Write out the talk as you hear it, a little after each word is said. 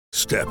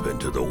Step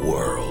into the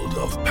world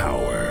of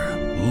power,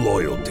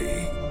 loyalty,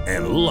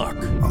 and luck.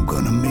 I'm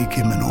gonna make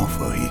him an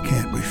offer he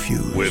can't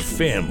refuse. With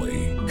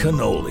family,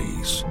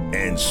 cannolis,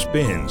 and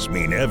spins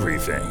mean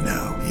everything.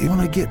 Now, you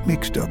wanna get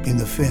mixed up in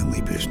the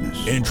family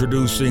business.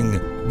 Introducing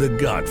The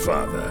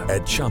Godfather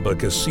at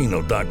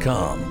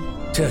ChumbaCasino.com.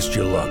 Test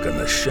your luck in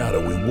the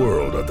shadowy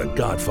world of The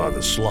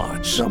Godfather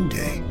slot.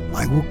 Someday,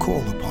 I will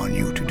call upon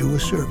you to do a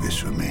service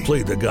for me.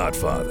 Play The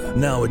Godfather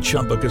now at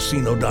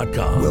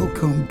ChumbaCasino.com.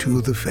 Welcome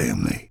to the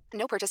family.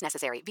 No purchase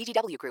necessary.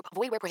 VGW Group.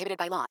 Void where prohibited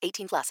by law.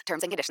 18 plus.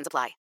 Terms and conditions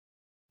apply.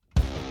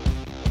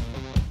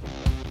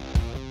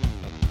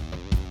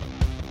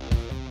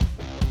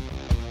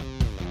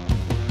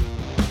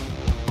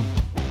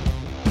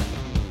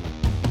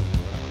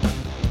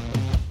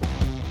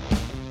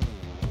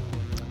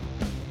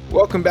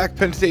 Welcome back,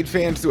 Penn State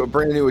fans, to a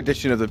brand new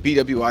edition of the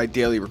BWI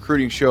Daily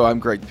Recruiting Show. I'm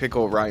Greg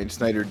Pickle. Ryan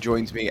Snyder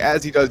joins me,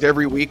 as he does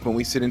every week, when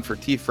we sit in for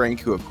T. Frank,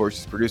 who, of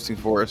course, is producing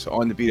for us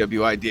on the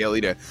BWI Daily,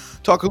 to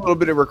talk a little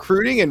bit of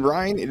recruiting. And,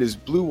 Ryan, it is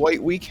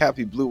Blue-White Week.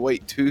 Happy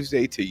Blue-White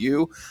Tuesday to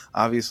you.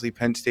 Obviously,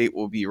 Penn State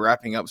will be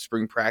wrapping up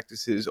spring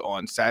practices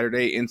on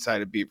Saturday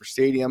inside of Beaver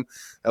Stadium.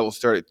 That will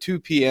start at 2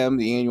 p.m.,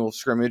 the annual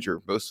scrimmage,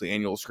 or mostly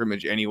annual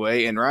scrimmage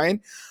anyway. And,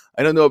 Ryan,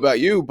 I don't know about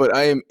you, but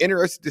I am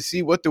interested to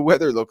see what the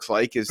weather looks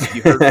like. As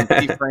you heard from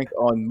T. Frank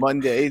on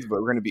Monday,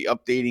 but we're going to be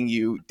updating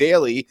you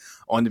daily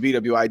on the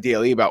BWI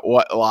Daily about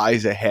what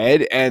lies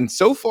ahead. And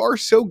so far,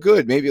 so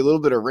good. Maybe a little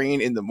bit of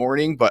rain in the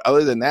morning, but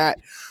other than that,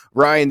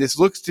 Ryan, this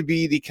looks to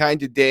be the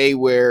kind of day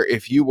where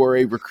if you were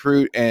a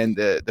recruit and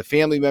the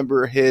family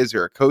member of his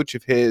or a coach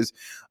of his,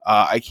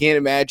 I can't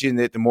imagine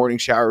that the morning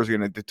showers are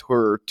going to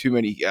deter too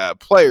many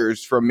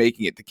players from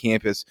making it to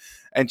campus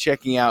and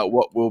checking out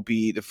what will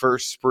be the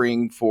first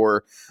spring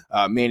for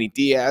Manny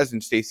Diaz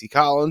and Stacey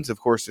Collins, of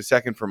course, the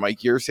second for Mike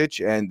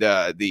Yursich, and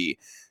the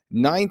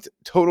 9th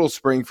total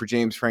spring for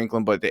James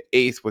Franklin, but the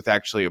 8th with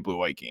actually a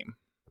blue-white game.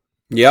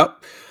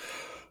 Yep.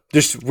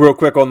 Just real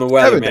quick on the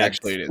weather, man.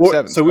 Actually, it is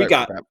 7th. So we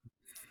got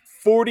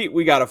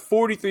a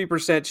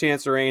 43%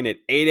 chance of rain at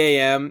 8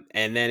 a.m.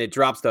 and then it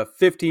drops to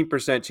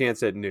 15%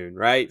 chance at noon,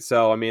 right?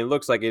 So, I mean, it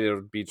looks like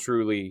it'll be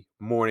truly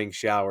morning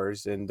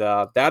showers. And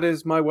that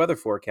is my weather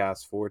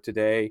forecast for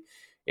today,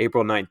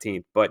 April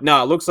 19th. But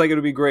no, it looks like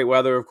it'll be great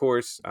weather, of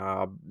course.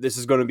 This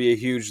is going to be a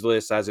huge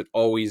list, as it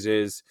always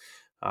is.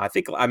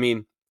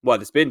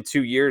 It's been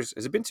 2 years.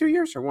 Has it been 2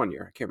 years or 1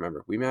 year? I can't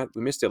remember. We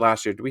missed it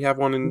last year. Did we have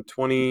one in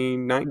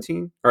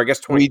 2019? Or I guess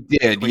 20. We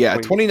did, yeah.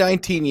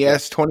 2019,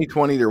 yes.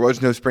 2020, there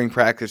was no spring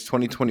practice.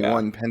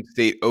 2021, Penn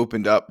State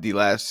opened up the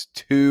last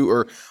two,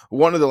 or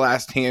one of the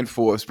last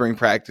handful of spring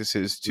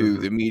practices to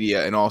the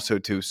media and also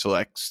to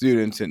select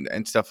students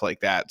and stuff like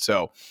that.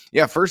 So,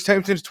 yeah, first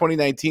time since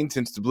 2019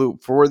 since the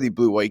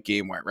blue-white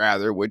game went,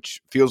 rather,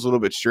 which feels a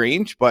little bit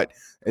strange, but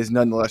is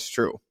nonetheless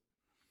true.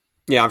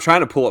 Yeah, I'm trying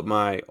to pull up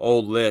my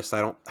old list.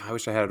 I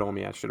wish I had it on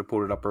me. I should have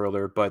pulled it up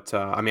earlier. But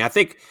I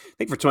think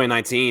for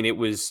 2019 it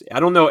was, I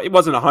don't know, it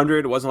wasn't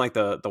 100. It wasn't like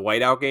the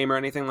whiteout game or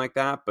anything like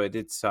that. But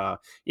it's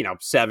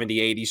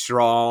 70, 80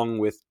 strong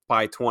with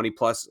probably 20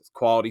 plus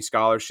quality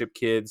scholarship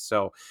kids.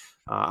 So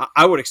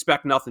I would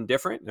expect nothing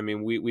different. I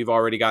mean, we've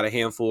already got a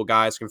handful of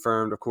guys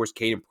confirmed. Of course,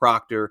 Caden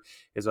Proctor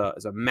is a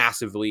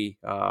massively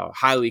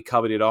highly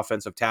coveted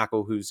offensive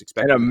tackle who's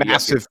expected and a to be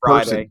massive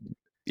Friday. Person.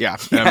 Yeah,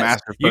 yes. A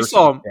massive person. You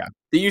saw him. Yeah.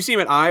 Did you see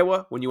him at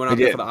Iowa when you went out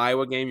there for the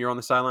Iowa game? You're on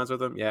the sidelines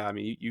with him? Yeah, I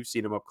mean, you've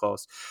seen him up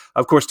close.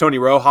 Of course, Tony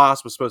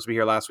Rojas was supposed to be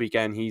here last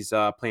weekend. He's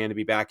planning to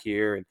be back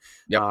here. And,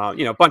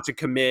 a bunch of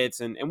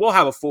commits. And we'll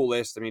have a full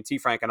list. I mean, T.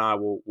 Frank and I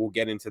will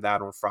get into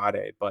that on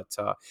Friday. But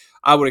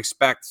I would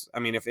expect, I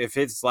mean, if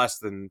it's less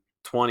than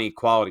 20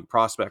 quality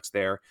prospects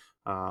there,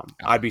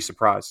 I'd be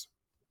surprised.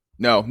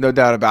 No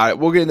doubt about it.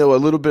 We'll get into a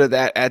little bit of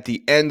that at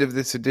the end of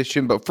this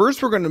edition. But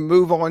first, we're going to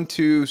move on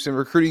to some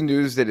recruiting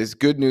news that is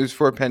good news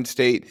for Penn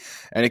State.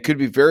 And it could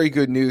be very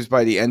good news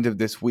by the end of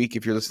this week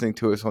if you're listening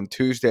to us on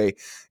Tuesday,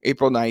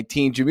 April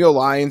 19. Jameel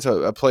Lyons,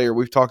 a player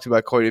we've talked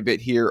about quite a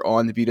bit here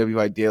on the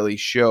BWI Daily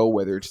Show,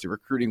 whether it's the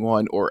recruiting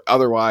one or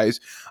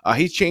otherwise.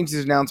 He's changed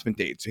his announcement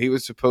date. So he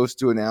was supposed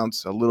to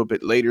announce a little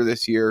bit later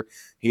this year.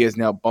 He has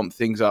now bumped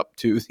things up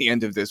to the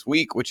end of this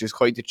week, which is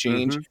quite the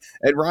change.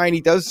 And Ryan,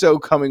 he does so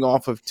coming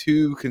off of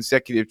 2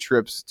 consecutive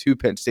trips to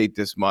Penn State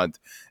this month,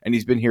 and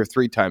he's been here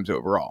 3 times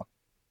overall.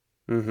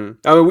 I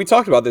mean, we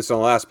talked about this on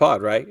the last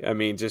pod, right? I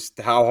mean, just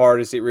how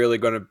hard is it really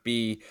going to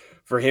be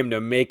for him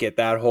to make it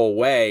that whole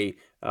way,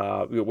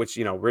 which,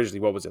 originally,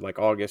 what was it, like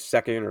August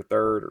 2nd or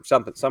 3rd or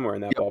something, somewhere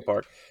in that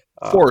ballpark.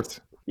 4th.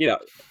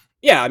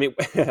 Yeah, I mean,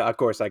 of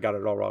course, I got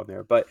it all wrong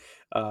there, but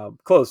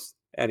close.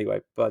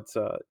 Anyway, but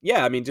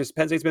I mean, just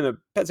Penn State's been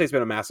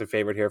a massive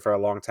favorite here for a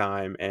long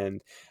time,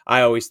 and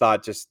I always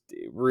thought, just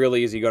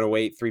really, is he going to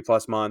wait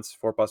 3+ months,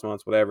 4+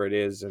 months, whatever it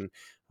is? And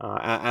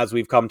as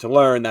we've come to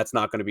learn, that's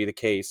not going to be the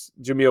case.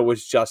 Jameel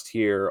was just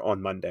here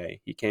on Monday.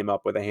 He came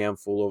up with a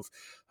handful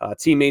of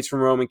teammates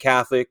from Roman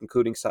Catholic,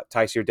 including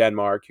Tysier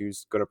Denmark,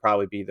 who's going to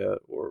probably be the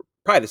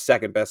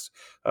second best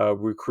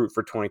recruit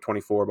for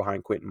 2024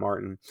 behind Quentin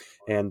Martin.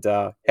 And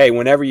hey,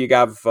 whenever you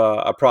have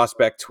a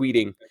prospect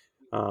tweeting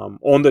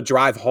on the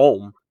drive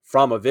home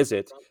from a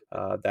visit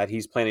that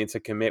he's planning to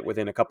commit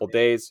within a couple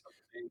days.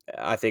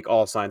 I think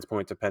all signs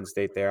point to Penn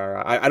State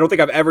there. I don't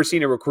think I've ever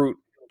seen a recruit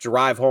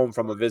drive home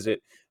from a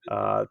visit,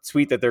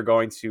 tweet that they're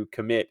going to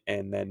commit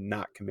and then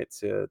not commit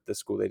to the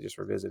school they just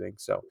were visiting.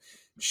 So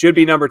should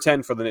be number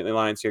 10 for the Nittany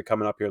Lions here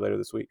coming up here later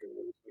this week.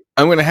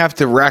 I'm going to have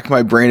to rack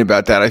my brain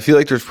about that. I feel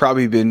like there's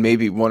probably been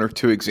maybe one or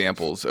two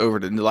examples over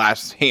the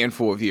last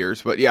handful of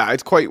years. But yeah,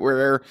 it's quite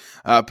rare.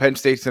 Penn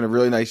State's done a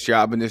really nice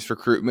job in this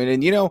recruitment.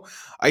 And,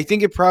 I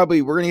think we're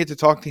going to get to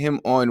talk to him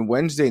on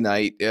Wednesday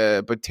night.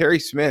 But Terry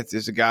Smith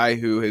is a guy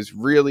who has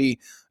really,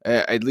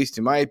 at least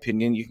in my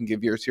opinion, you can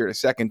give yours here in a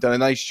second, done a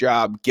nice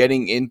job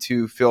getting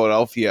into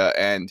Philadelphia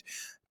and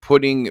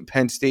putting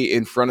Penn State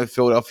in front of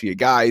Philadelphia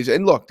guys.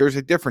 And look, there's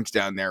a difference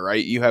down there,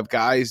 right? You have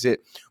guys that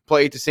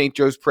play at the St.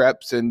 Joe's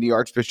Preps and the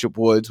Archbishop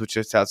Woods, which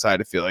is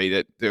outside of Philly.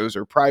 That those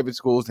are private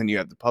schools, and you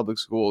have the public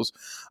schools.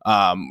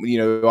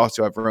 You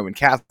also have Roman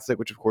Catholic,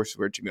 which of course is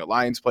where Jameel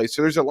Lyons plays.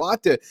 So there's a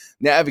lot to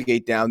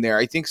navigate down there.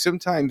 I think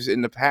sometimes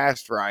in the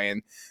past,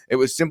 Ryan, it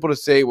was simple to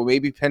say, well,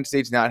 maybe Penn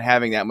State's not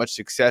having that much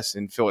success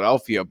in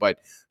Philadelphia, but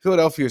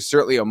Philadelphia is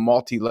certainly a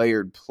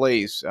multi-layered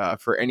place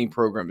for any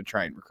program to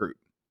try and recruit.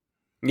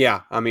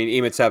 Yeah, I mean,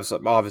 Emetep's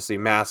obviously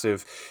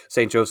massive.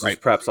 St. Joseph's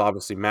Prep's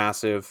obviously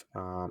massive.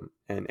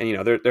 And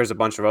there's a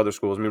bunch of other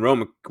schools. I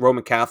mean,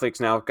 Roman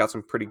Catholics now got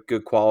some pretty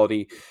good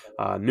quality.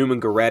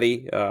 Newman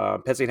Goretti.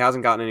 Penn State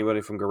hasn't gotten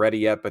anybody from Goretti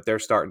yet, but they're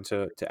starting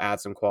to add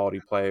some quality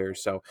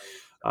players. So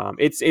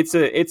it's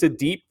a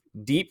deep.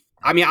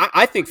 I mean,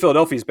 I think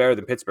Philadelphia is better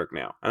than Pittsburgh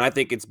now, and I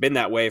think it's been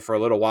that way for a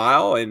little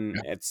while, and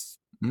it's.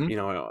 Mm-hmm.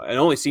 It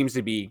only seems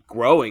to be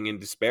growing in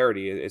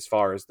disparity as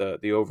far as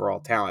the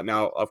overall talent.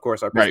 Now, of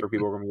course, our Pittsburgh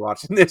people are going to be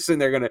watching this,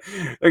 and they're going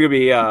to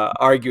be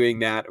arguing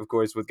that, of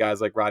course, with guys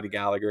like Rodney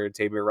Gallagher and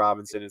Tamir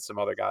Robinson and some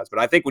other guys. But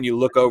I think when you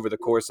look over the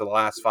course of the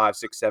last 5,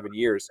 6, 7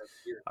 years,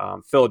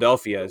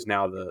 Philadelphia is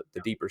now the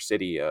deeper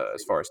city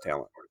as far as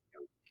talent.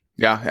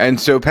 Yeah, and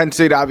so Penn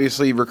State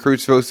obviously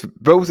recruits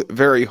both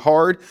very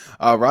hard.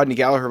 Rodney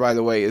Gallagher, by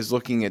the way, is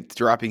looking at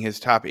dropping his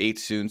top 8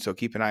 soon, so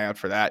keep an eye out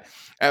for that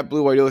at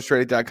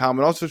BlueWhiteIllustrated.com.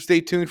 And also stay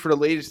tuned for the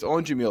latest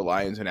on Jameel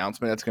Lyons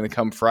announcement. That's going to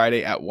come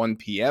Friday at 1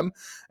 p.m.,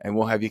 and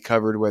we'll have you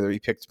covered whether he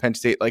picks Penn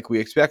State like we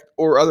expect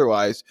or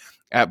otherwise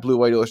at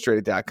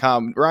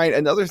BlueWhiteIllustrated.com. Ryan,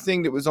 another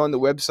thing that was on the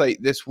website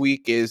this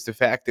week is the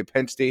fact that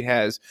Penn State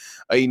has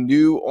a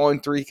new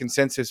on-3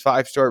 consensus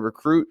 5-star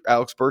recruit.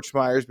 Alex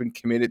Birchmeier has been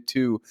committed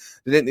to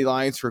the Nittany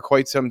Lions for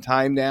quite some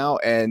time now,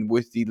 and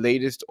with the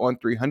latest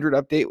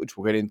on-300 update, which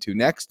we'll get into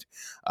next,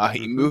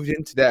 he moved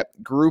into that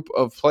group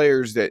of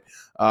players that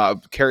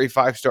carry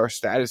 5-star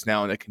status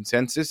now in the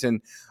consensus,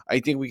 and I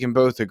think we can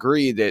both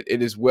agree that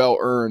it is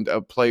well-earned,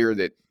 a player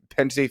that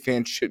Penn State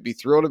fans should be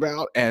thrilled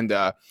about, and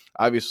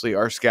obviously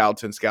our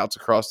scouts and scouts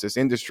across this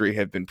industry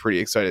have been pretty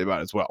excited about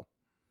as well.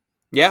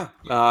 Yeah,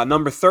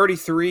 number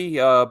 33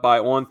 by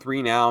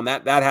On3 now, and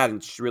that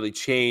hadn't really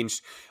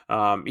changed.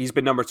 He's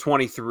been number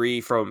 23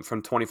 from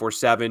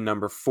 24/7,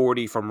 number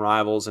 40 from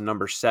Rivals, and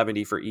number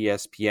 70 for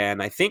ESPN.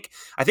 I think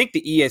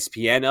the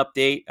ESPN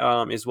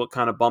update is what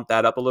kind of bumped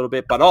that up a little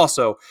bit, but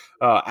also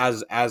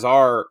as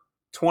our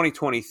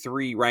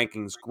 2023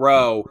 rankings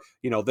grow,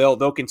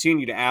 they'll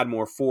continue to add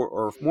more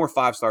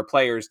 5-star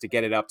players to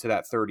get it up to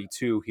that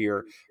 32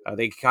 here.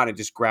 They kind of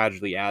just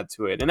gradually add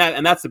to it,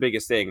 and that's the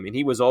biggest thing. I mean,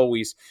 he was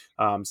always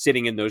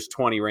sitting in those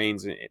 20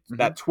 range,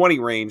 that 20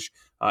 range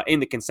in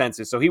the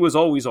consensus, so he was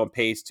always on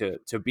pace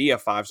to be a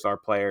 5-star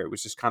player. It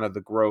was just kind of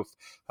the growth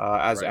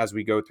as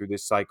we go through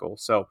this cycle.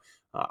 So.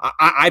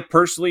 I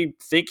personally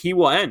think he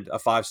will end a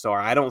 5-star.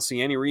 I don't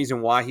see any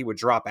reason why he would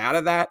drop out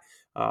of that.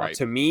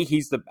 To me,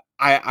 he's the.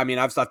 I mean,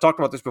 I've talked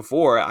about this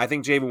before. I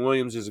think Javen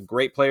Williams is a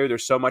great player.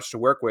 There's so much to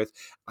work with.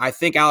 I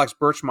think Alex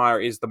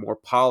Birchmeier is the more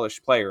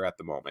polished player at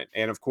the moment.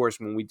 And of course,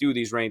 when we do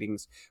these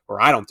rankings,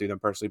 or I don't do them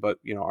personally, but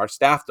our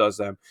staff does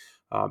them.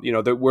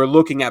 That we're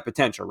looking at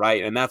potential,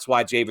 right? And that's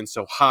why Javen's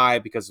so high,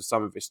 because of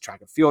some of his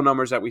track and field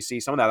numbers that we see.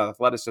 Some of that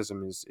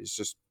athleticism is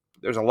just,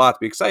 there's a lot to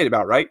be excited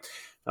about, right?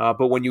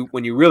 But when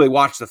you really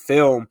watch the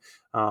film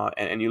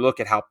and you look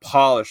at how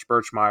polished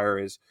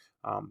Birchmeier is,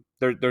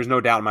 there's no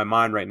doubt in my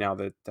mind right now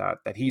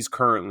that he's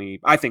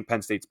currently, I think,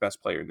 Penn State's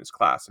best player in this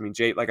class. I mean,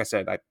 like I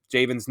said,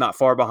 Javen's not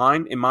far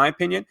behind in my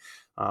opinion,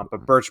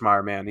 but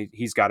Birchmeier, man,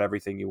 he's got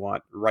everything you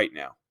want right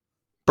now.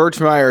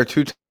 Birchmeier,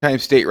 2-time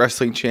state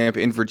wrestling champ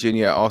in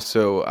Virginia,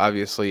 also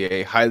obviously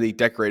a highly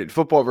decorated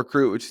football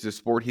recruit, which is a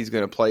sport he's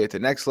going to play at the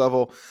next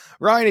level.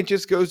 Ryan, it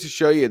just goes to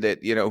show you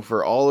that,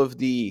 for all of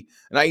the,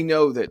 and I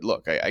know that,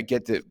 look, I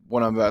get that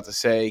what I'm about to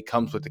say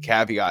comes with the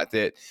caveat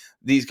that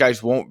these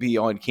guys won't be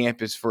on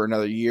campus for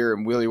another year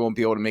and really won't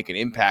be able to make an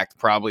impact,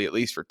 probably at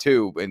least for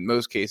 2. In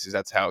most cases,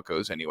 that's how it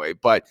goes anyway.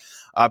 But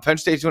Penn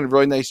State's doing a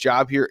really nice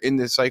job here in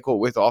this cycle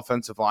with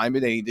offensive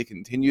linemen. They need to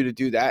continue to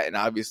do that and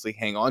obviously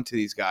hang on to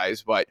these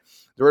guys. But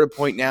they're at a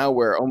point now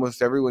where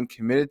almost everyone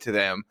committed to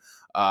them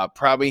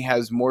probably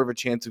has more of a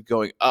chance of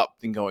going up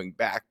than going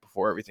back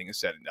before everything is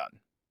said and done.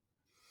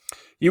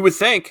 You would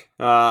think.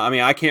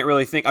 I can't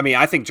really think. I mean,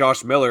 I think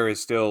Josh Miller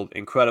is still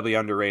incredibly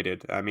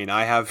underrated. I mean,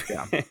 I have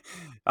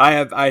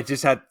I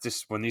just had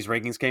when these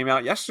rankings came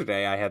out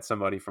yesterday, I had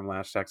somebody from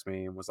Lash text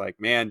me and was like,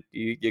 "Man,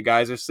 you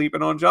guys are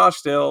sleeping on Josh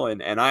still,"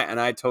 and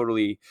I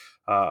totally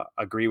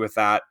agree with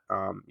that.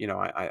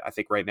 I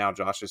think right now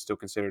Josh is still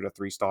considered a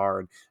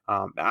 3-star,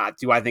 and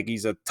do I think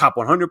he's a top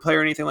 100 player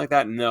or anything like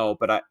that? No,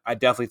 but I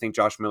definitely think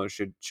Josh Miller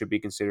should be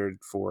considered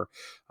for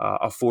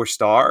a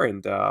 4-star,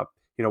 and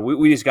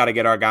we just got to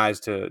get our guys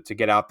to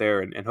get out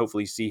there and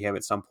hopefully see him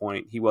at some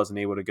point. He wasn't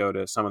able to go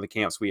to some of the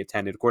camps we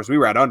attended. Of course, we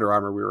were at Under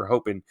Armour. We were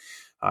hoping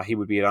he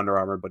would be at Under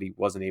Armour, but he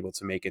wasn't able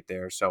to make it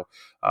there. So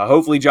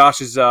hopefully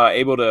Josh is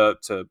able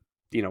to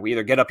we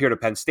either get up here to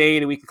Penn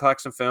State and we can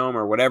collect some film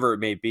or whatever it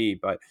may be.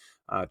 But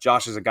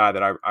Josh is a guy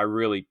that I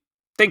really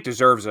think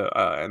deserves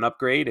an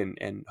upgrade,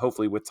 and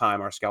hopefully with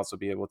time our scouts will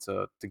be able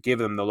to give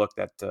them the look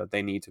that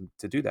they need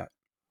to do that.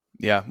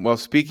 Yeah, well,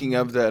 speaking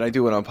of that, I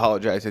do want to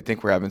apologize. I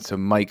think we're having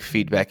some mic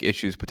feedback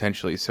issues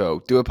potentially,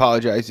 so do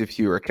apologize if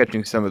you are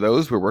catching some of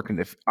those. We're working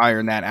to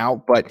iron that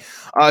out. But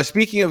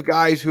speaking of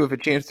guys who have a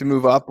chance to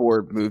move up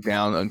or move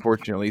down,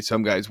 unfortunately,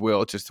 some guys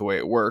will. It's just the way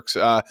it works.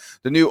 The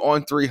new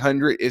On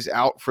 300 is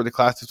out for the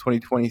class of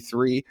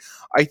 2023.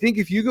 I think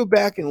if you go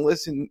back and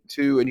listen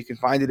to, and you can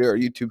find it at our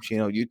YouTube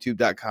channel,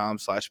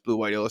 youtube.com/Blue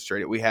White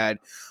Illustrated, we had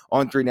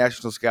On 3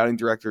 National Scouting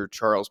Director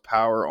Charles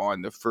Power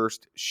on the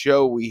first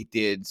show we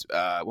did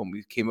when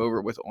we came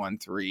over with On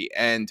 3.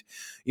 And,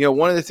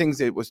 one of the things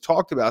that was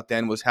talked about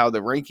then was how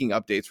the ranking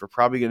updates were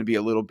probably going to be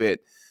a little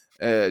bit,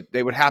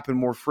 they would happen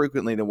more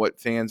frequently than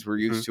what fans were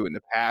used to in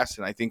the past.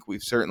 And I think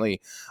we've certainly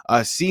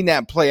seen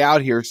that play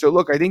out here. So,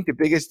 look, I think the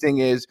biggest thing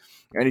is,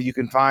 and you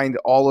can find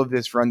all of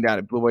this rundown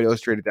at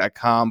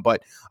bluewhiteillustrated.com,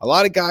 but a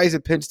lot of guys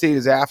at Penn State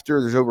is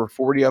after. There's over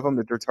 40 of them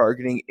that they're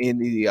targeting in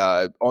the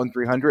On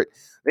 300.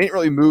 They didn't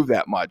really move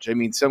that much. I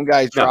mean, some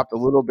guys dropped a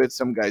little bit,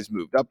 some guys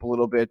moved up a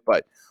little bit,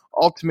 but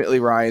ultimately,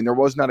 Ryan, there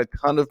was not a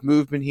ton of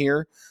movement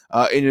here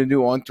in a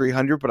new On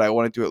 300, but I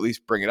wanted to at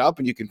least bring it up,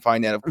 and you can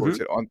find that, of course,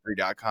 at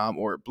on3.com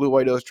or at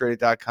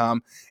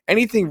bluewhiteillustrated.com.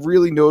 Anything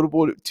really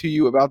notable to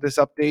you about this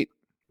update?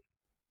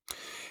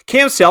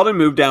 Cam Seldon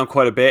moved down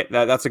quite a bit.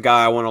 That's a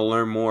guy I want to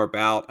learn more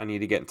about. I need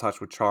to get in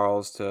touch with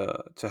Charles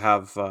to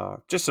have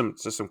just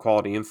some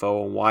quality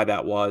info on why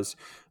that was.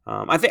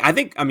 I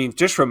think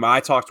just from my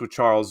talks with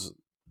Charles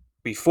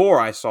before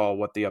I saw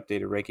what the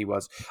updated ranking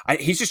was,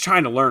 he's just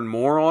trying to learn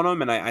more on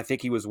him, and I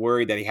think he was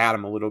worried that he had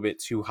him a little bit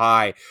too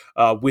high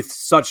with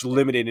such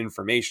limited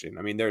information.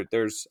 I mean,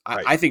 there's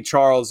right. I think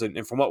Charles,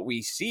 and from what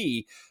we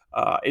see,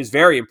 is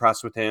very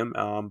impressed with him.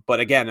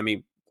 But again, I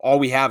mean, all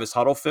we have is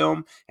huddle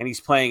film, and he's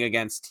playing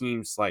against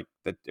teams like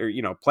that, or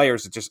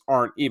players that just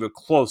aren't even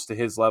close to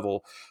his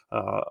level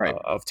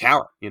of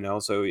talent.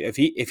 So if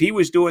he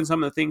was doing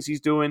some of the things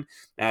he's doing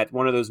at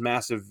one of those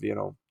massive,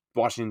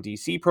 Washington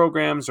D.C.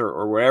 programs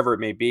or wherever it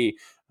may be,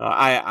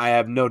 I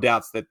have no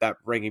doubts that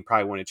ranking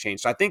probably wouldn't have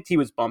changed. So I think he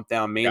was bumped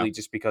down mainly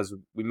just because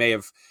we may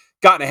have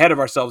gotten ahead of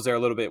ourselves there a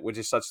little bit with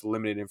just such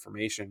limited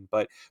information.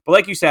 But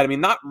like you said, I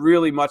mean, not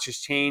really much has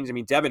changed. I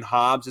mean, Devin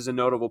Hobbs is a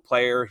notable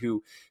player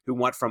who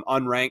went from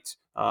unranked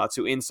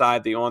to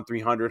inside the On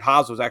 300.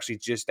 Hobbs was actually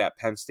just at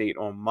Penn State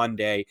on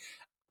Monday.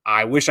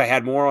 I wish I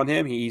had more on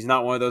him. He's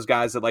not one of those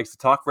guys that likes to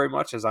talk very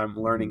much, as I'm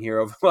learning here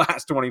over the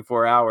last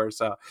 24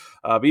 hours.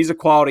 But he's a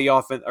quality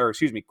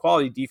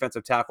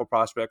defensive tackle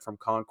prospect from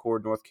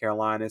Concord, North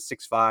Carolina,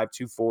 6'5",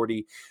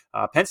 240.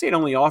 Penn State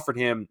only offered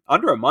him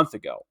under a month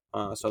ago.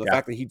 So the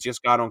fact that he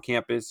just got on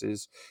campus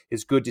is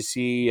good to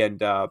see.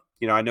 And,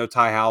 I know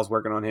Ty Howell's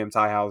working on him.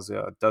 Ty Howell's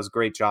does a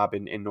great job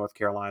in North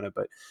Carolina,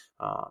 but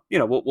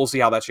we'll see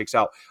how that shakes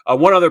out.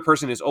 One other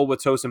person is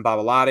Oluwatosin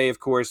Babalade, of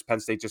course. Penn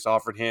State just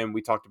offered him.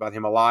 We talked about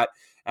him a lot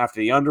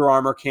after the Under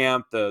Armour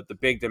camp, the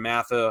big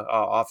DeMatha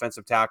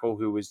offensive tackle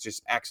who was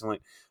just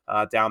excellent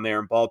down there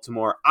in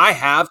Baltimore. I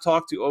have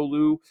talked to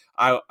Olu.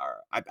 I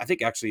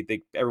think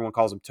actually everyone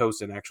calls him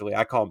Tosin. Actually,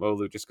 I call him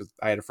Olu just because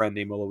I had a friend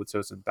named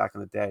Oluwatosin back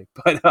in the day.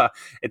 But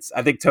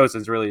I think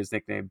Tosin's really his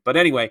nickname. But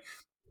anyway,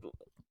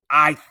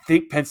 I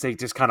think Penn State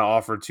just kind of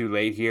offered too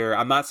late here.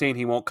 I'm not saying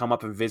he won't come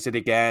up and visit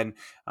again.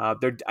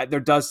 There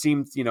does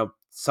seem,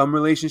 some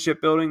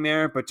relationship building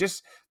there, but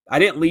just I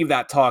didn't leave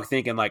that talk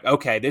thinking like,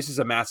 okay, this is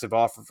a massive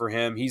offer for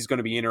him. He's going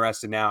to be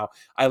interested now.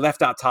 I left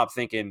that talk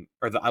thinking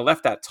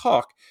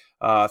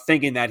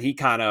that he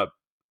kind of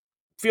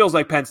feels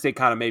like Penn State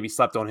kind of maybe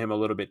slept on him a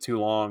little bit too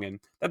long. And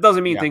that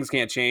doesn't mean things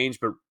can't change,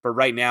 but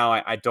right now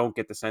I don't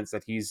get the sense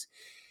that he's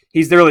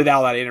really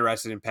that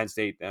interested in Penn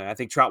State. I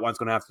think Troutwine's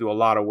going to have to do a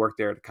lot of work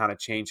there to kind of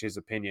change his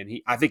opinion.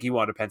 I think he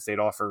wanted a Penn State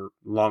offer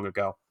long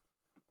ago.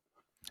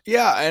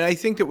 Yeah, and I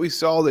think that we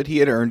saw that he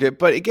had earned it.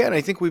 But again,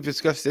 I think we've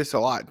discussed this a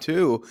lot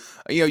too.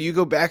 You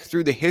go back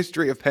through the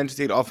history of Penn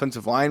State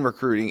offensive line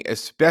recruiting,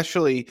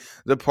 especially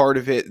the part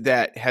of it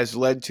that has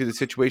led to the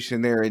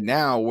situation they're in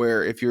now,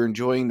 where if you're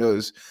enjoying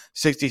those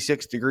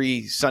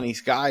 66-degree sunny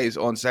skies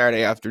on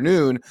Saturday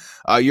afternoon,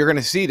 you're going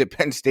to see that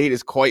Penn State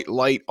is quite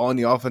light on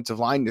the offensive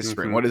line this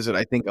spring. What is it?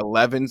 I think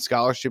 11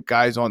 scholarship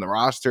guys on the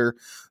roster.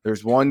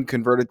 There's one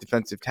converted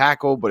defensive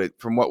tackle, but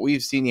from what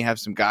we've seen, you have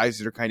some guys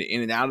that are kind of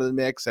in and out of the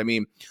mix. I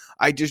mean,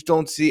 I just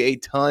don't see a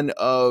ton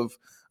of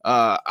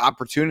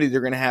opportunity.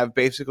 They're going to have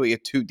basically a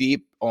 2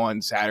 deep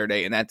on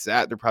Saturday, and that's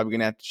that. They're probably going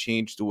to have to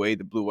change the way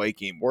the blue-white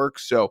game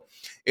works, so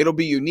it'll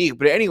be unique.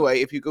 But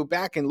anyway, if you go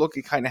back and look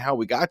at kind of how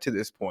we got to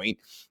this point,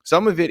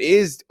 some of it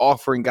is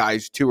offering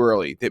guys too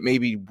early that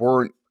maybe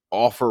weren't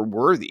offer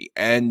worthy,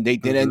 and they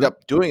didn't end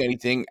up doing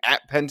anything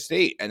at Penn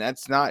State. And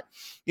that's not,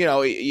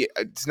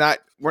 it's not,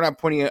 we're not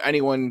pointing at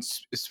anyone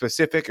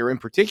specific or in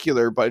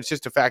particular, but it's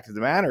just a fact of the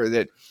matter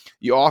that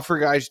you offer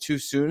guys too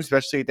soon,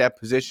 especially at that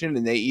position,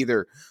 and they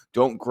either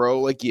don't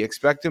grow like you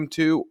expect them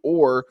to,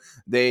 or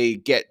they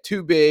get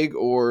too big,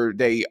 or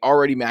they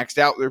already maxed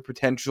out their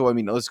potential. I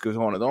mean, the list goes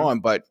on and on,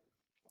 but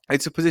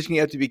it's a position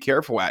you have to be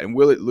careful at. And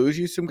will it lose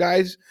you some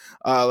guys?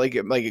 Like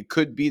it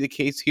could be the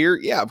case here.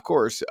 Yeah, of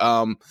course.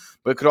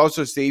 But it could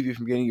also save you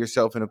from getting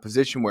yourself in a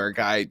position where a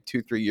guy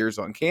 2-3 years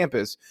on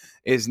campus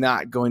is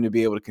not going to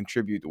be able to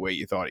contribute the way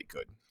you thought he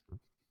could.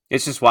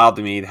 It's just wild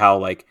to me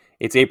how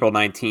it's April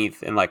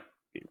 19th and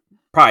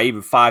probably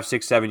even 5,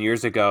 6, 7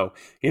 years ago,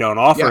 an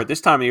offer at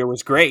this time of year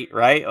was great,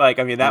 right?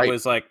 That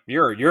was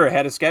you're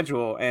ahead of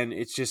schedule. And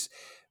it's just,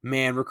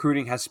 man,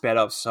 recruiting has sped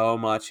up so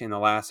much in the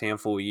last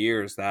handful of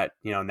years that,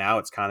 now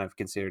it's kind of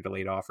considered a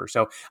late offer.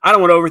 So I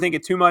don't want to overthink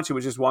it too much. It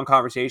was just one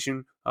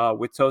conversation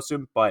with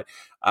Tosin, but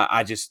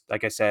I just,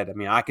 like I said,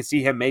 I could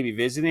see him maybe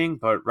visiting,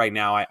 but right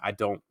now I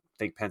don't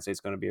think Penn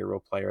State's going to be a real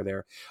player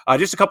there.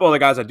 Just a couple other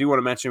guys I do want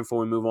to mention before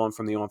we move on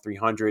from the On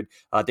 300.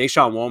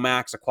 Deshaun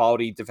Womack's a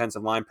quality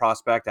defensive line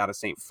prospect out of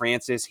St.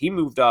 Francis. He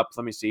moved up,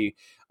 let me see,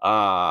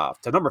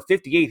 to number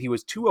 58. He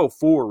was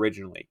 204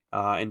 originally.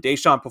 And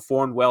Deshaun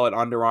performed well at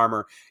Under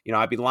Armour.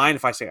 I'd be lying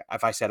if I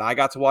said I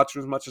got to watch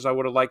him as much as I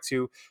would have liked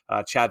to.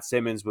 Chad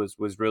Simmons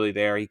was really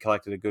there. He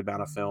collected a good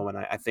amount of film, and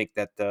I think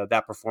that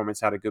that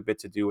performance had a good bit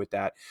to do with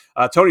that.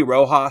 Tony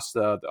Rojas,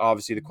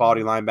 obviously the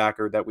quality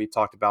linebacker that we've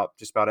talked about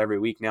just about every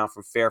week now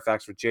from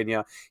Fairfax,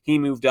 Virginia. He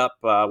moved up,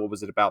 about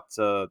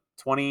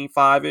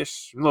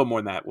 25-ish? A little more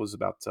than that. It was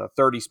about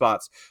 30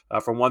 spots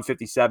from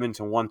 157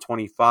 to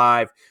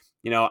 125.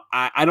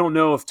 I don't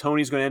know if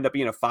Tony's going to end up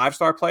being a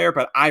 5-star player,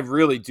 but I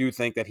really do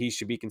think that he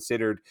should be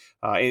considered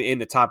in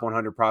the top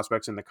 100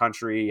 prospects in the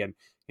country. And,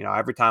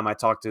 every time I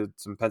talk to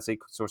some Penn State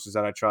sources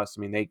that I trust,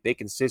 they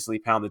consistently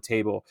pound the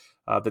table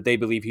that they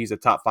believe he's a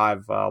top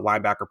 5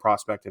 linebacker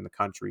prospect in the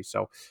country.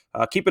 So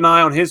keep an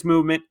eye on his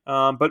movement.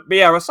 But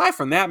yeah, aside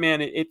from that, man,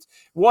 it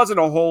wasn't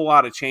a whole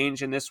lot of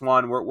change in this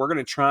one. We're going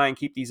to try and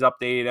keep these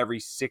updated every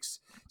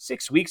six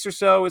weeks or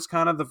so is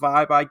kind of the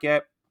vibe I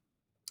get.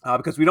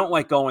 Because we don't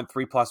like going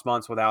 3+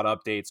 months without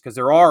updates, because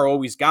there are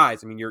always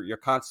guys. You're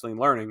constantly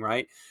learning,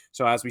 right?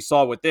 So as we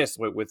saw with this,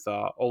 with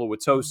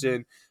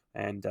Olawutosin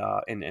and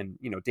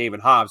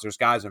David Hobbs, there's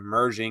guys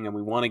emerging, and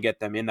we want to get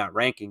them in that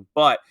ranking.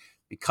 But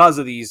because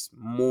of these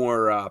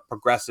more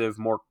progressive,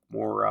 more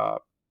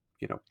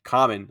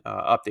common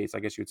updates, I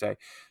guess you would say,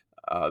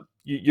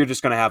 you're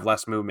just going to have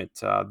less movement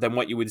than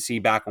what you would see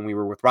back when we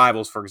were with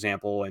Rivals, for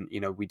example. And,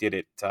 we did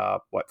it,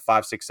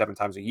 5, 6, 7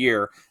 times a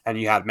year,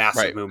 and you had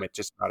massive movement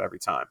just about every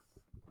time.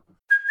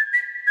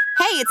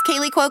 Hey, it's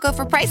Kaylee Cuoco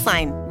for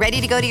Priceline.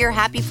 Ready to go to your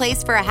happy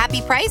place for a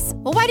happy price?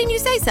 Well, why didn't you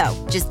say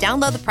so? Just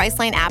download the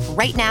Priceline app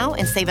right now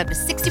and save up to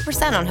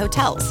 60% on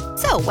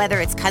hotels. So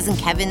whether it's Cousin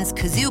Kevin's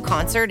Kazoo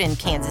Concert in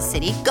Kansas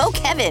City, go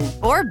Kevin,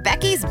 or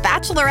Becky's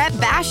Bachelorette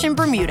Bash in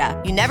Bermuda,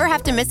 you never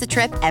have to miss a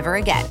trip ever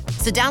again.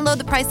 So download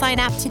the Priceline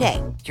app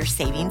today. Your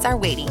savings are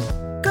waiting.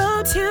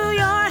 Go to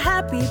your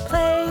happy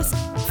place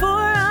for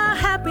a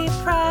happy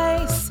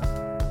price.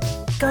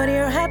 Go to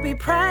your happy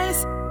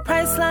price,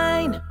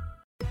 Priceline.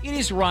 It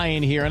is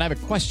Ryan here, and I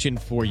have a question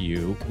for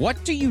you.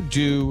 What do you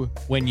do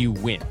when you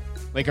win?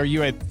 Are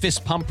you a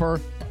fist pumper,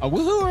 a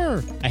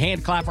woo-hooer, a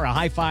hand clapper, a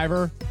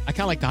high-fiver? I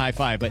kind of like the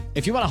high-five, but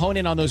if you want to hone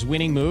in on those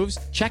winning moves,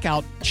 check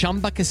out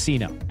Chumba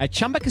Casino. At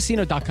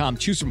ChumbaCasino.com,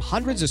 choose from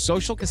hundreds of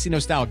social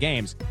casino-style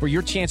games for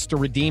your chance to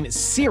redeem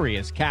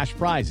serious cash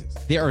prizes.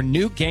 There are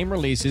new game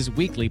releases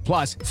weekly,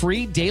 plus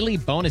free daily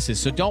bonuses,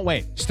 so don't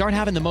wait. Start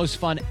having the most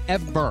fun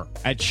ever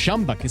at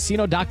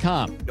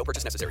ChumbaCasino.com. No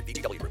purchase necessary.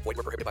 VGW Group. Void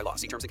where prohibited by law.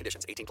 See terms and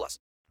conditions. 18+.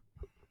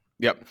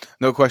 Yep,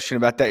 no question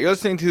about that. You're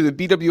listening to the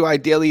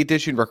BWI Daily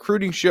Edition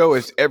Recruiting Show.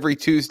 As every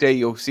Tuesday,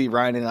 you'll see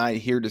Ryan and I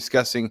here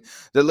discussing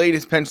the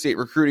latest Penn State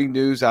recruiting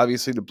news.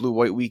 Obviously, the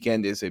Blue-White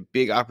weekend is a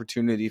big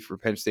opportunity for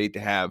Penn State to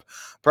have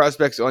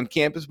prospects on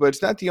campus, but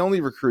it's not the only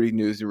recruiting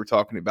news that we're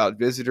talking about.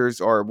 Visitors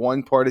are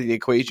one part of the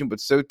equation, but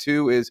so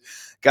too is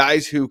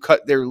guys who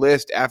cut their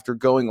list after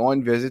going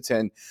on visits.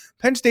 And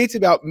Penn State's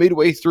about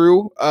midway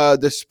through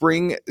the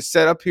spring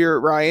setup here,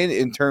 Ryan,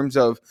 in terms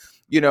of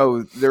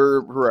there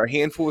were a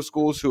handful of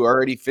schools who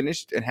already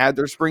finished and had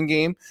their spring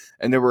game,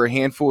 and there were a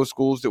handful of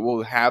schools that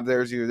will have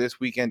theirs either this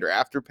weekend or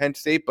after Penn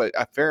State, but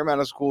a fair amount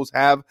of schools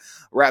have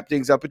wrapped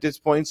things up at this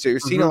point. So you're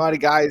seeing a lot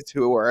of guys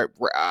who are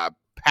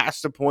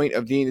past the point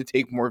of needing to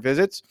take more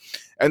visits,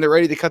 and they're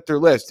ready to cut their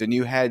list, and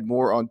you had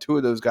more on 2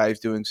 of those guys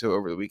doing so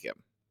over the weekend.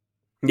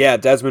 Yeah,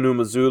 Desmond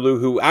Umazulu,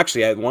 who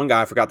actually had one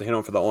guy I forgot to hit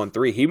on for the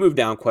 0-3. He moved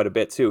down quite a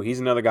bit too. He's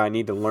another guy I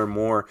need to learn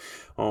more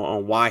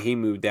on why he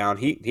moved down.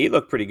 He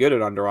looked pretty good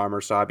at Under Armour,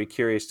 so I'd be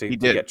curious to He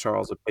did. get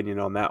Charles' opinion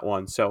on that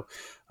one. So,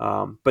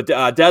 but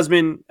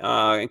Desmond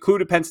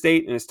included Penn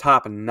State in his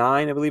top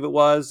 9, I believe it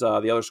was.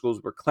 The other schools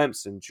were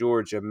Clemson,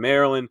 Georgia,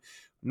 Maryland,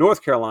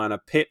 North Carolina,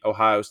 Pitt,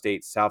 Ohio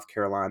State, South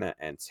Carolina,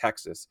 and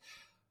Texas.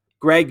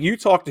 Greg, you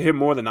talked to him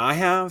more than I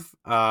have.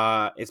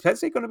 Is Penn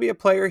State going to be a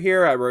player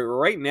here?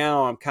 Right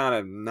now, I'm kind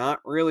of not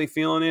really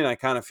feeling it. I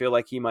kind of feel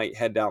like he might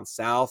head down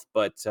south,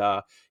 but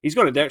he's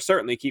going to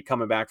certainly keep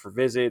coming back for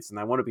visits, and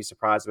I wouldn't be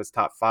surprised if it's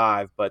top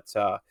 5. But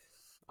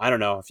I don't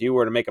know. If you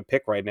were to make a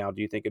pick right now,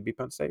 do you think it'd be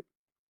Penn State?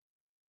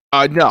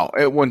 No,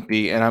 it wouldn't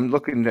be. And I'm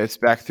looking this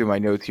back through my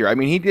notes here. I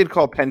mean, he did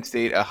call Penn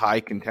State a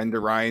high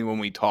contender, Ryan, when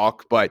we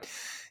talked, but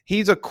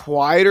he's a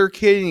quieter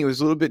kid, and he was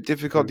a little bit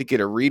difficult to get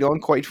a read on,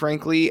 quite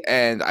frankly.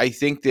 And I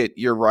think that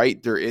you're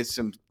right. There is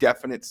some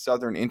definite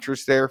Southern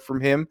interest there from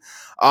him.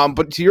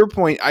 But to your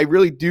point, I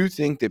really do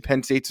think that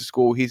Penn State's a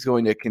school he's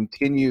going to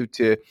continue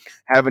to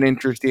have an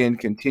interest in,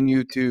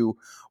 continue to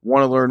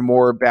want to learn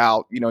more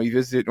about. You know, he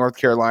visited North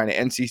Carolina,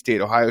 NC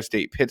State, Ohio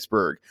State,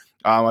 Pittsburgh.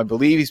 I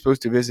believe he's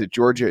supposed to visit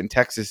Georgia and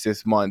Texas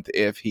this month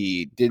if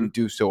he didn't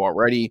do so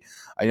already.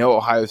 I know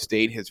Ohio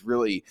State has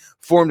really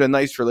formed a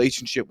nice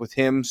relationship with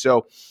him.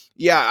 So,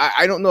 yeah,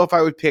 I don't know if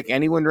I would pick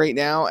anyone right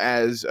now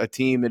as a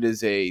team that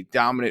is a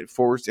dominant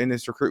force in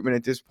this recruitment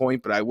at this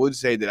point, but I would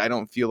say that I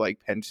don't feel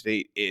like Penn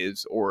State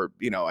is, or,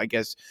 you know, I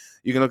guess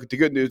you can look at the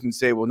good news and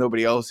say, well,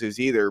 nobody else is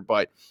either.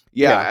 But,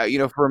 yeah. You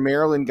know, for a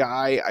Maryland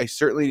guy, I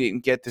certainly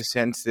didn't get the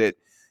sense that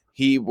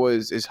he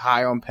was as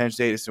high on Penn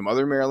State as some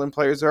other Maryland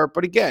players are.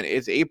 But again,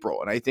 it's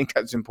April, and I think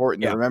that's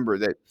important to remember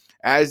that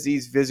as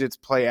these visits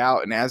play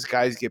out and as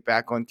guys get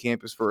back on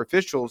campus for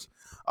officials,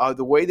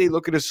 the way they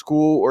look at a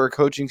school or a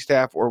coaching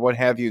staff or what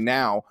have you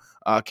now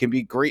can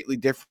be greatly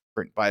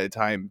different by the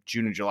time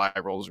June and July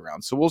rolls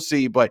around. So we'll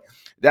see, but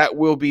that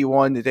will be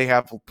one that they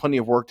have plenty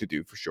of work to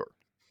do for sure.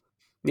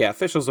 Yeah,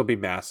 officials will be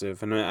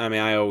massive, and I mean,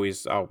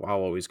 I'll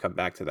always come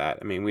back to that.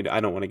 I mean,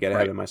 I don't want to get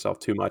ahead of myself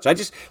too much. I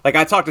just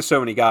I talk to so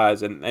many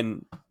guys,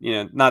 and you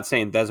know, not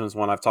saying Desmond's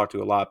one I've talked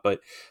to a lot,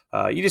 but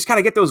you just kind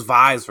of get those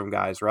vibes from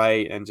guys,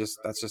 right? And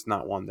that's just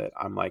not one that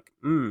I'm like,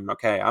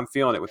 okay, I'm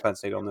feeling it with Penn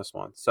State on this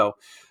one. So,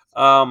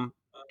 one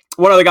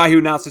other guy who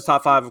announced his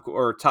top 5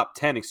 or top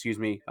 10, excuse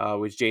me,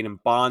 was Jaden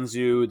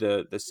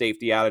Bonzu, the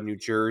safety out of New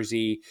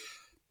Jersey.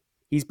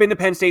 He's been to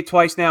Penn State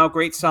twice now.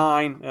 Great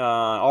sign.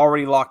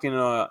 Already locked in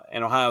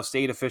an Ohio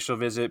State official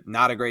visit.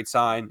 Not a great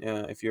sign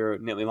if you're a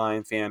Nittany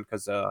Lion fan,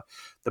 because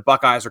the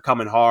Buckeyes are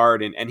coming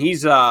hard. And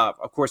he's,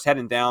 of course,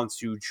 heading down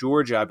to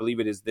Georgia. I believe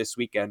it is this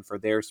weekend for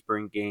their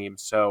spring game.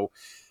 So,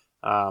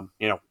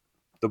 you know,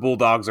 the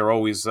Bulldogs are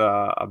always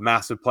a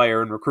massive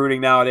player in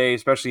recruiting nowadays,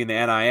 especially in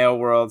the NIL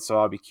world. So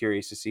I'll be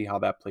curious to see how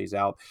that plays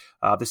out.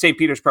 The St.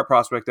 Peter's prep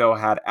prospect, though,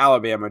 had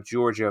Alabama,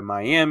 Georgia,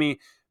 Miami,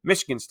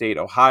 Michigan State,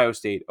 Ohio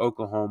State,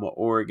 Oklahoma,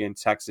 Oregon,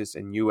 Texas,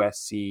 and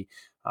USC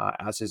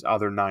as his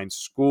other 9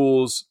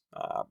 schools.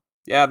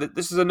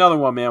 This is another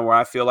one, man, where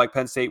I feel like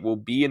Penn State will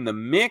be in the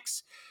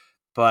mix.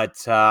 But,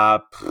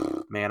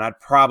 man, I'd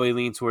probably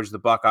lean towards the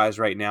Buckeyes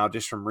right now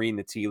just from reading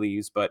the tea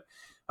leaves. But,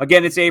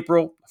 again, it's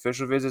April.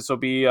 Official visits will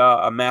be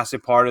a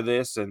massive part of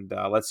this. And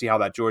let's see how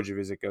that Georgia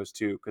visit goes,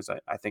 too, because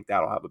I think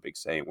that'll have a big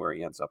say in where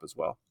he ends up as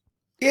well.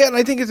 Yeah, and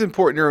I think it's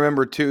important to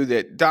remember, too,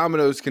 that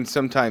dominoes can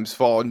sometimes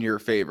fall in your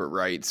favor,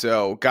 right?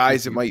 So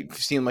guys that might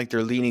seem like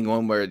they're leaning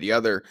one way or the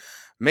other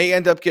may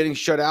end up getting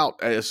shut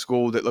out at a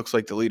school that looks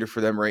like the leader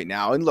for them right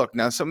now. And look,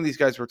 now some of these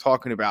guys we're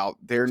talking about,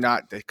 they're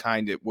not the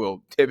kind that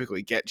will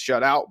typically get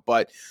shut out,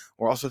 but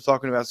we're also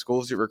talking about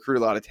schools that recruit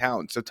a lot of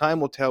talent. So time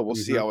will tell. We'll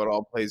see how it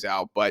all plays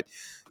out. But,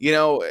 you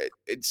know,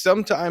 it's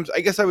sometimes, I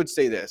guess I would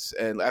say this,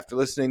 and after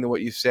listening to what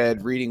you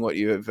said, reading what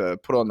you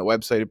have put on the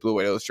website at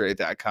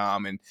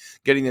bluewhiteillustrated.com and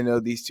getting to know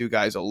these two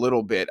guys a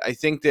little bit, I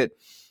think that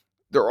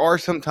there are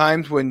some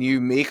times when you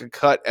make a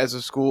cut as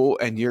a school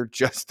and you're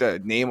just a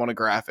name on a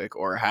graphic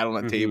or a hat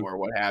on a table or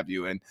what have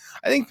you. And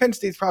I think Penn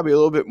State's probably a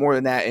little bit more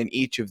than that in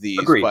each of these.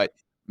 Agreed. But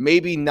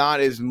maybe not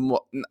as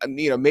much,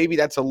 you know, maybe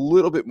that's a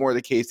little bit more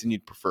the case than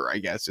you'd prefer, I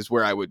guess, is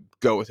where I would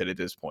go with it at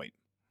this point.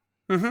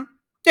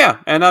 Yeah.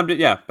 And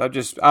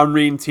I'm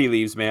reading tea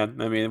leaves,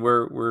 man. I mean,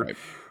 we're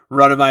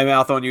running my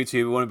mouth on YouTube.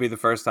 It wouldn't be the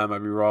first time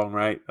I'd be wrong,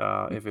 right?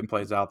 If it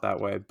plays out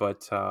that way.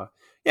 But,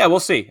 yeah,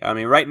 we'll see. I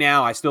mean, right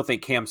now, I still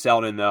think Cam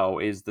Seldon, though,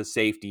 is the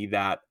safety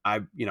that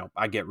I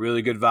get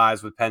really good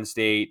vibes with Penn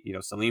State. You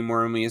know, Salim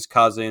Wormley is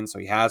cousin, so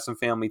he has some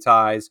family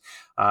ties.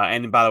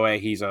 And by the way,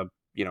 he's a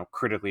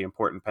critically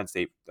important Penn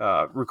State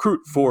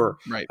recruit for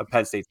a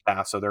Penn State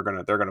staff, so they're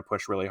gonna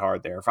push really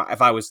hard there.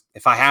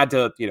 If I had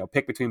to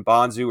pick between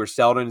Bonzu or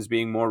Seldon as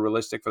being more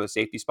realistic for the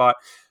safety spot,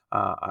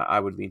 I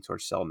would lean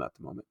towards Seldon at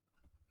the moment.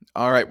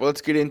 All right, well,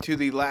 let's get into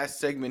the last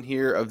segment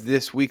here of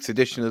this week's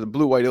edition of the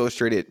Blue White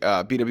Illustrated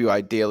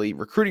BWI Daily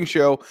Recruiting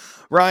Show.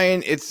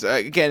 Ryan, it's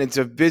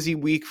a busy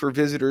week for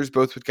visitors,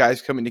 both with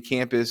guys coming to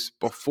campus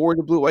before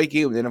the Blue White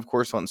game, and then, of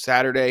course, on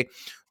Saturday.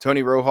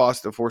 Tony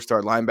Rojas, the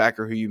 4-star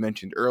linebacker who you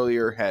mentioned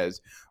earlier,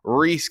 has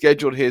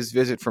rescheduled his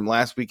visit from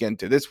last weekend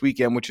to this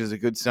weekend, which is a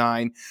good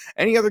sign.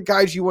 Any other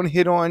guys you want to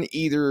hit on,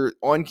 either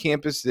on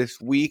campus this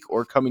week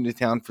or coming to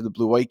town for the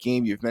Blue-White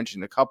game? You've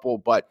mentioned a couple,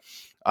 but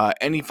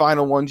any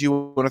final ones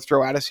you want to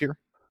throw at us here?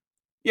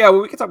 Yeah,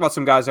 well, we can talk about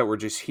some guys that were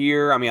just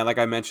here. I mean, like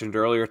I mentioned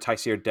earlier,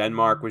 Tysier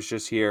Denmark was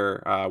just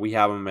here. We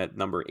have him at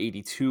number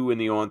 82 in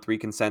the on-3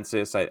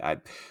 consensus.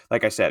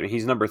 Like I said,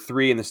 he's number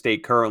 3 in the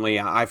state currently.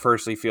 I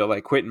personally feel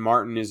like Quentin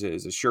Martin is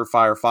a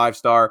surefire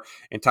 5-star,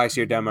 and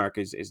Tysier Denmark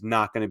is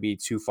not going to be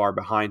too far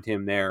behind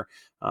him there.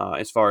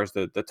 As far as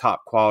the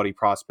top quality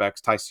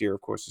prospects, Tysier,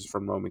 of course, is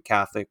from Roman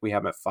Catholic. We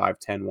have him at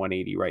 5'10",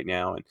 180 right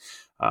now, and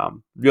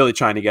really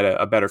trying to get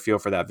a better feel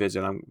for that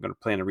visit. I'm going to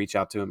plan to reach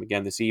out to him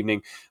again this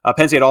evening.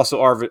 Penn State also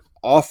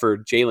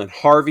offered Jalen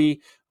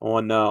Harvey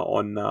on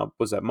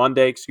was that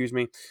Monday? Excuse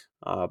me.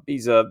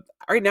 He's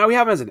right now we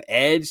have him as an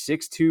edge,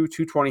 6'2",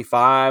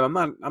 225.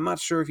 I'm not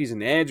sure if he's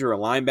an edge or a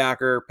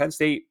linebacker. Penn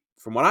State,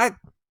 from what I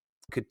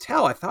could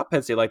tell, I thought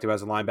Penn State liked him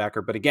as a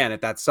linebacker, but again,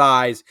 at that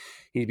size,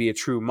 he'd be a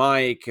true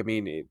Mike. I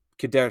mean, it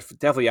could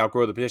definitely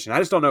outgrow the position. I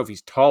just don't know if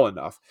he's tall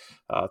enough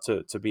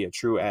to be a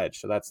true edge.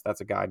 So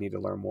that's a guy I need to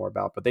learn more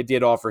about. But they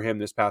did offer him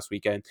this past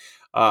weekend.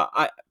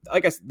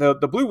 Like I said,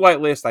 the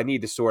blue-white list I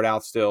need to sort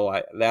out still.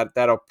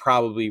 That'll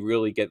probably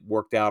really get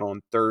worked out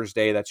on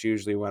Thursday. That's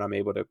usually when I'm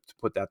able to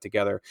put that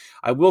together.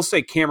 I will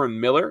say Cameron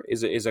Miller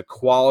is a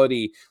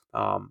quality.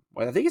 I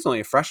think he's only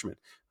a freshman.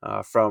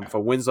 From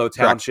Winslow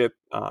Township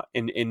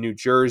in New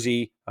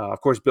Jersey.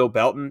 Of course, Bill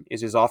Belton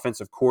is his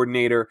offensive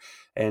coordinator,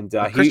 and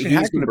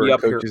he's going to be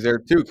up here. Coach is there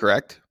too,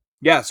 correct?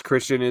 Yes,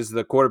 Christian is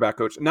the quarterback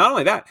coach. Not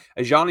only that,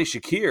 Ajani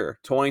Shakir,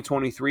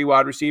 2023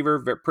 wide receiver,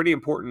 pretty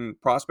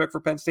important prospect for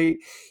Penn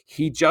State.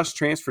 He just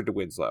transferred to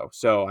Winslow.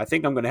 So I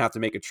think I'm going to have to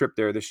make a trip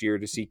there this year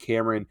to see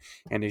Cameron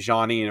and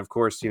Ajani. And of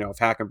course, if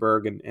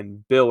Hackenberg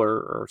and Bill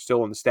are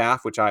still on the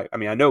staff, which I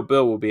know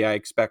Bill will be, I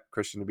expect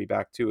Christian to be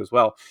back too as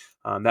well.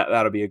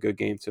 That'll be a good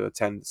game to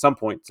attend at some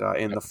point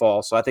in the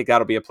fall. So I think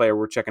that'll be a player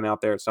we're checking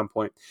out there at some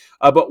point.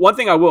 But one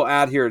thing I will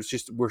add here is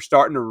just we're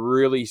starting to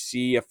really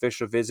see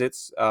official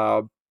visits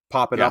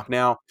popping up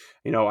now.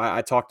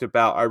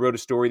 I wrote a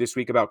story this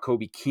week about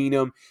Kobe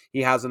Keenum.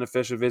 He has an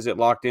official visit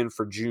locked in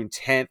for June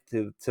 10th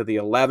to the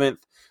 11th.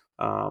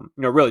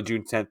 Really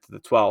June 10th to the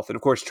 12th. And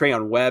of course,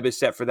 Trayon Webb is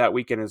set for that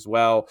weekend as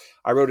well.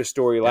 I wrote a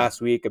story last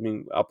week. I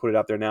mean, I'll put it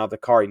out there now.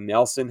 Dakari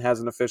Nelson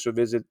has an official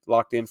visit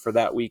locked in for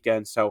that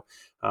weekend. So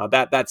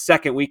that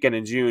second weekend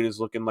in June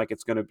is looking like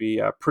it's going to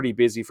be pretty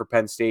busy for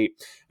Penn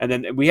State. And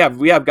then we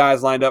have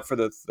guys lined up for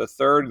the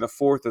 3rd and the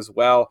 4th as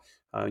well.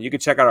 You can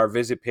check out our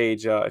visit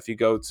page if you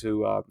go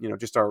to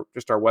just our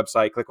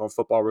website, click on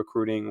football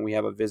recruiting. We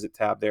have a visit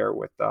tab there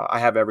with I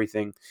have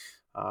everything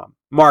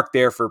marked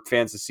there for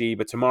fans to see.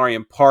 But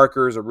Tamarian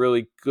Parker is a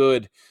really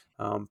good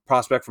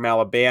prospect from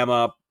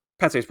Alabama.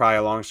 Penn State's probably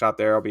a long shot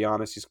there, I'll be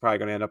honest. He's probably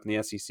going to end up in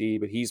the SEC,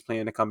 but he's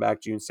planning to come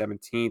back June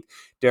 17th.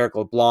 Derek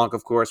LeBlanc,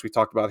 of course, we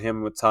talked about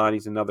him a ton.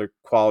 He's another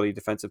quality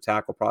defensive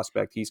tackle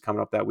prospect. He's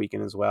coming up that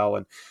weekend as well.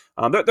 And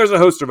there's a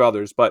host of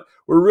others, but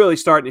we're really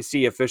starting to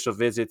see official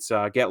visits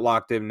get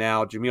locked in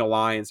now. Jameel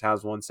Lyons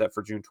has one set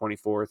for June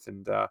 24th,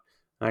 and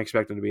I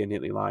expect him to be a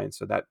Nittany Lion,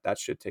 so that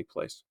should take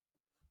place.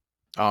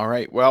 All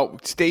right. Well,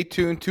 stay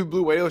tuned to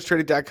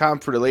BlueWhiteIllustrated.com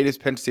for the latest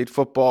Penn State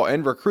football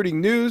and recruiting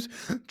news.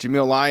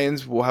 Jameel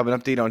Lyons, we'll have an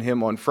update on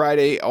him on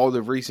Friday. All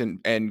the recent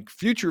and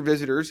future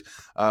visitors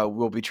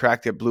will be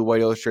tracked at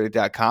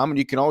BlueWhiteIllustrated.com. And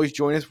you can always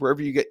join us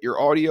wherever you get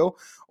your audio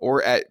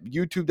or at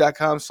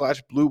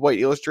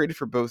YouTube.com/BlueWhiteIllustrated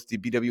for both the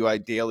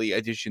BWI Daily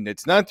edition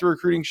that's not the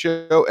recruiting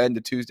show and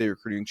the Tuesday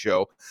recruiting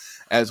show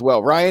as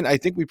well. Ryan, I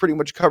think we pretty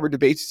much covered the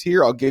bases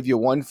here. I'll give you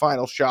one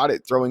final shot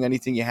at throwing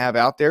anything you have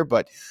out there,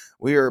 but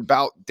we are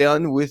about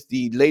done with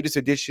the latest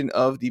edition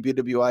of the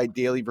BWI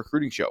Daily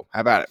Recruiting Show. How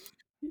about it?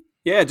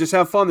 Yeah, just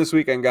have fun this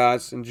weekend,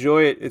 guys.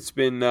 Enjoy it. It's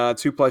been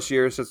 2+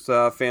 years since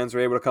fans were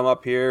able to come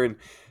up here and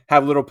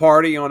have a little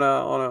party on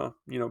a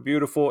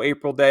beautiful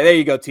April day. There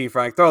you go, T.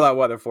 Frank. Throw that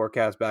weather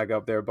forecast back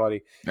up there,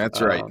 buddy.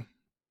 That's right.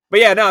 But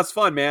yeah, no, it's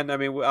fun, man. I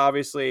mean,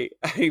 obviously,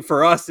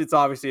 for us, it's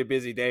obviously a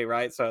busy day,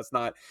 right? So it's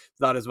not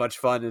as much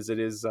fun as it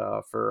is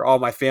for all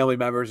my family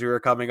members who are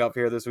coming up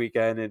here this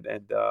weekend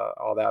and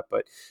all that.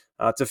 But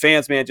to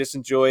fans, man, just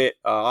enjoy it.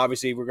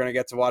 Obviously, we're going to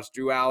get to watch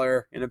Drew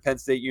Aller in a Penn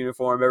State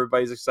uniform.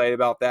 Everybody's excited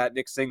about that.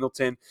 Nick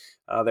Singleton,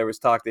 there was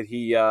talk that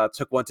he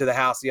took one to the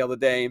house the other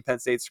day in Penn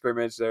State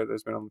scrimmage.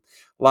 There's been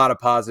a lot of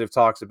positive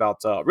talks about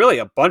really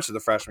a bunch of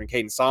the freshmen.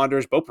 Caden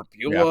Saunders, Bo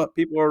Perbula,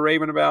 people are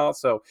raving about.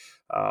 So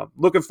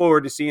looking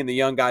forward to seeing the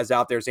young guys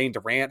out there. Zane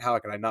Durant, how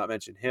can I not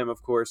mention him,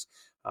 of course.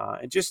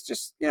 And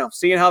just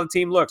seeing how the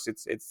team looks.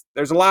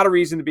 There's a lot of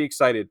reason to be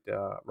excited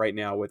right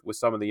now with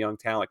some of the young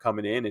talent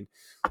coming in, and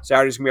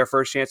Saturday's gonna be our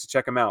first chance to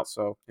check them out.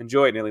 So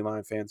enjoy it, Nittany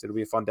Lion fans. It'll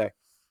be a fun day.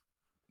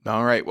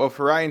 All right. Well,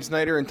 for Ryan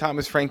Snyder and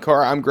Thomas Frank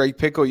Carr, I'm Greg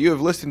Pickle. You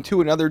have listened to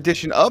another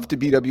edition of the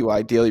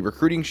BWI Daily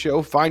Recruiting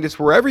Show. Find us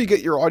wherever you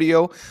get your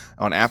audio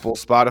on Apple,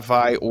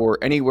 Spotify, or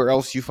anywhere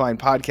else you find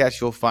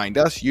podcasts. You'll find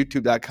us,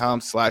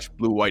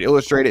 youtube.com/Blue White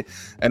Illustrated,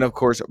 and of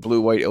course,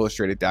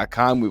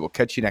 bluewhiteillustrated.com. We will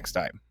catch you next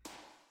time.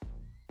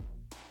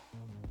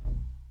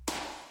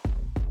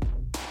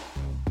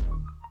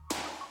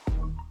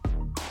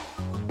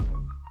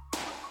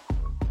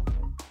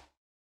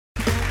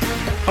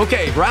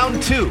 Okay,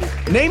 round two.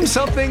 Name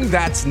something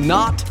that's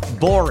not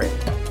boring.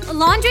 A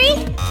laundry?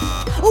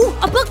 Ooh,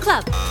 a book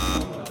club.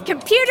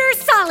 Computer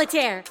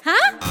solitaire,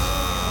 huh?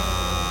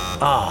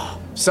 Ah,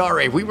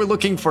 sorry, we were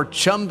looking for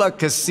Chumba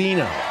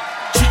Casino.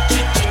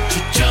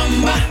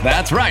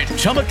 That's right,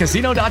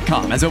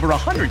 ChumbaCasino.com has over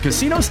 100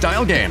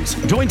 casino-style games.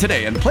 Join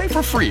today and play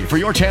for free for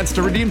your chance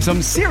to redeem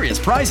some serious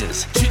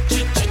prizes.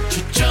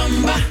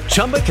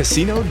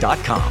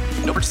 ChumbaCasino.com.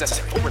 No purchase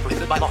necessary. Void where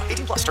prohibited by law.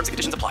 18+ terms and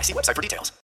conditions apply. See website for details.